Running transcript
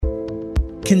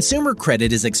Consumer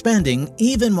Credit is Expanding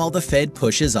Even While the Fed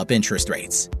Pushes Up Interest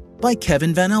Rates by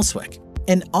Kevin Vanelswyk,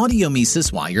 an audio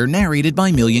Mises Wire narrated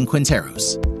by Millian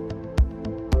Quinteros.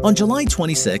 On July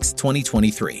 26,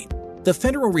 2023, the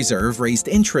Federal Reserve raised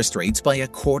interest rates by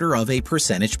 0.25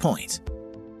 percentage point.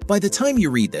 By the time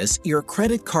you read this, your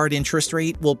credit card interest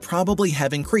rate will probably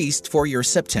have increased for your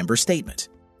September statement.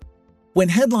 When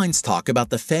headlines talk about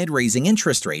the Fed raising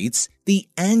interest rates, the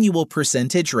annual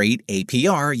percentage rate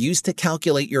APR used to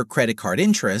calculate your credit card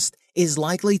interest is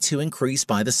likely to increase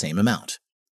by the same amount.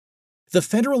 The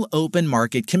Federal Open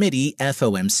Market Committee,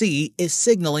 FOMC, is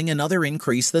signaling another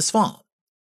increase this fall.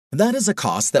 That is a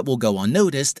cost that will go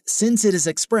unnoticed since it is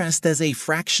expressed as a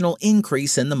fractional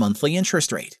increase in the monthly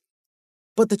interest rate.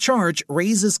 But the charge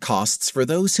raises costs for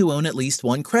those who own at least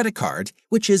one credit card,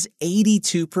 which is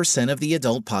 82% of the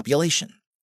adult population.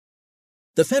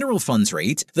 The federal funds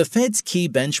rate, the Fed's key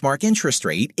benchmark interest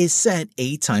rate, is set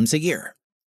 8 times a year.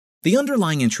 The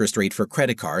underlying interest rate for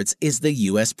credit cards is the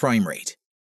U.S. prime rate.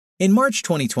 In March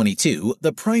 2022,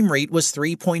 the prime rate was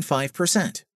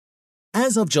 3.5%.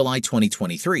 As of July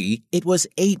 2023, it was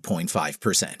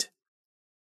 8.5%.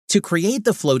 To create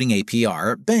the floating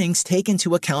APR, banks take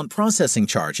into account processing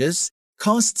charges,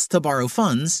 costs to borrow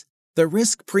funds, the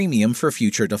risk premium for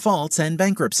future defaults and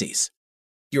bankruptcies.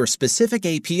 Your specific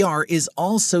APR is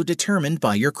also determined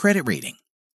by your credit rating.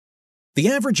 The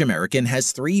average American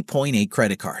has 3.8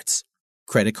 credit cards.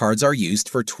 Credit cards are used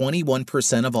for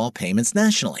 21% of all payments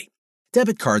nationally.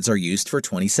 Debit cards are used for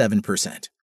 27%.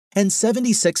 And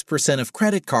 76% of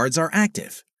credit cards are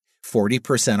active.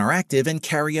 40% are active and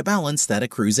carry a balance that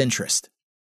accrues interest.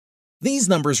 These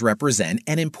numbers represent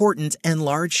an important and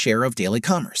large share of daily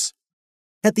commerce.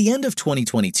 At the end of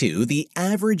 2022, the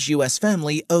average U.S.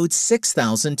 family owed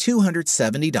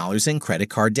 $6,270 in credit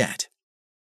card debt.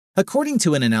 According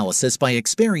to an analysis by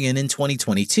Experian in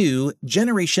 2022,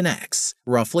 Generation X,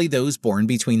 roughly those born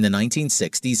between the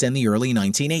 1960s and the early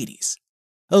 1980s,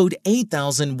 owed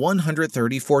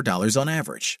 $8,134 on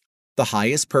average, the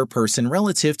highest per person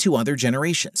relative to other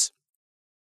generations.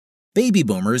 Baby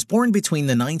boomers born between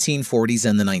the 1940s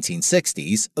and the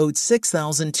 1960s owed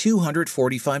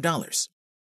 $6,245.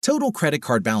 Total credit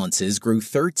card balances grew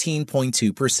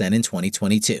 13.2% in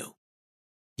 2022.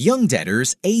 Young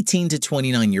debtors 18 to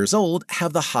 29 years old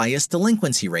have the highest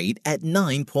delinquency rate at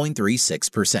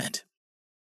 9.36%.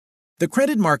 The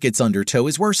credit market's undertow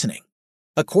is worsening.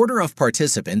 A quarter of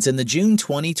participants in the June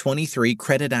 2023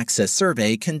 Credit Access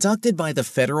Survey conducted by the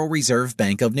Federal Reserve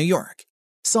Bank of New York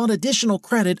sought additional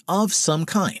credit of some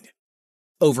kind.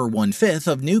 Over 1/5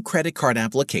 of new credit card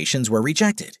applications were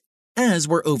rejected, as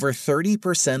were over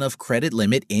 30% of credit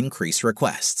limit increase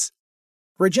requests.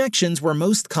 Rejections were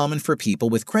most common for people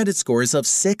with credit scores of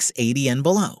 680 and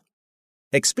below.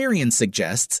 Experience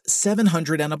suggests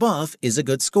 700 and above is a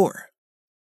good score.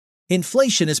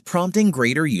 Inflation is prompting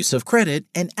greater use of credit,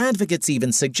 and advocates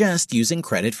even suggest using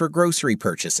credit for grocery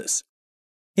purchases.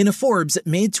 In a Forbes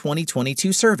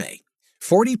mid-2022 survey,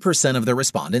 40% of the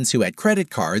respondents who had credit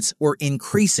cards were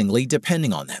increasingly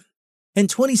depending on them, and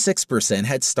 26%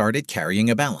 had started carrying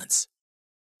a balance.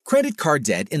 Credit card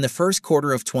debt in the first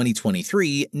quarter of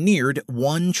 2023 neared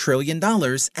 $1 trillion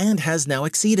and has now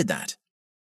exceeded that.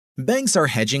 Banks are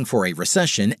hedging for a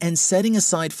recession and setting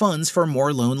aside funds for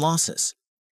more loan losses.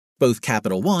 Both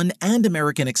Capital One and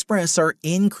American Express are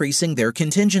increasing their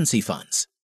contingency funds.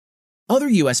 Other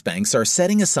U.S. banks are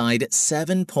setting aside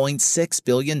 $7.6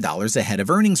 billion ahead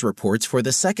of earnings reports for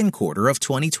the second quarter of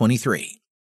 2023.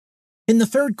 In the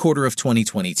third quarter of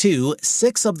 2022,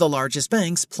 6 of the largest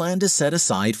banks plan to set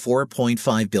aside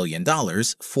 $4.5 billion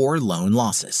for loan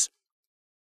losses.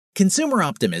 Consumer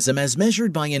optimism, as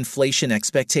measured by inflation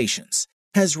expectations,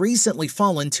 has recently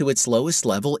fallen to its lowest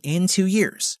level in 2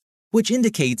 years, which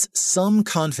indicates some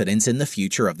confidence in the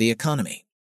future of the economy.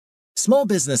 Small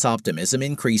business optimism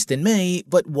increased in May,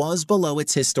 but was below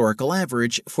its historical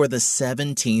average for the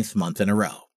 17th month in a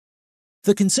row.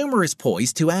 The consumer is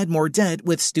poised to add more debt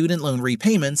with student loan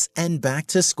repayments and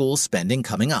back-to-school spending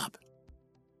coming up.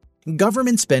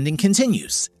 Government spending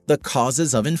continues, the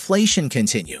causes of inflation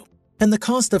continue, and the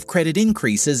cost of credit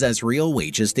increases as real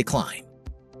wages decline.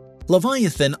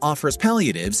 Leviathan offers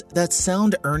palliatives that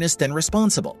sound earnest and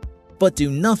responsible, but do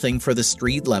nothing for the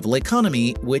street-level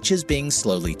economy, which is being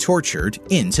slowly tortured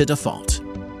into default.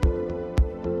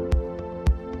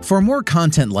 For more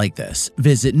content like this,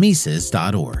 visit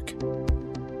Mises.org.